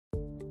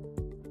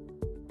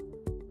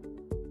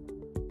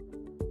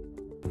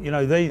You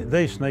know,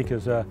 these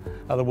sneakers are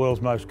the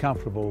world's most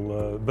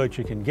comfortable boots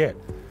you can get.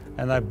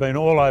 And they've been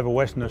all over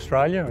Western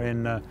Australia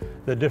in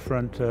the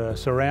different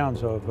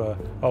surrounds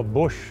of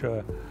bush,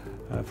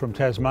 from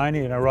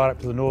Tasmania, you know, right up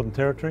to the Northern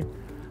Territory.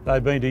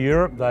 They've been to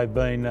Europe, they've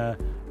been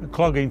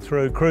clogging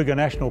through Kruger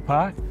National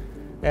Park.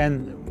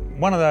 And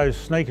one of those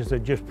sneakers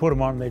that just put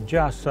them on, they're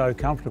just so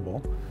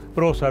comfortable,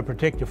 but also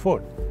protect your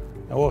foot.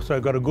 They've also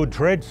got a good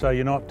tread, so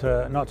you're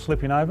not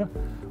slipping over.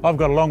 I've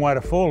got a long way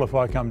to fall if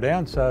I come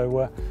down,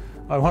 so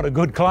I want a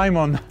good claim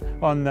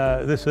on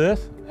this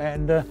earth,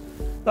 and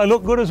they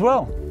look good as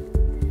well.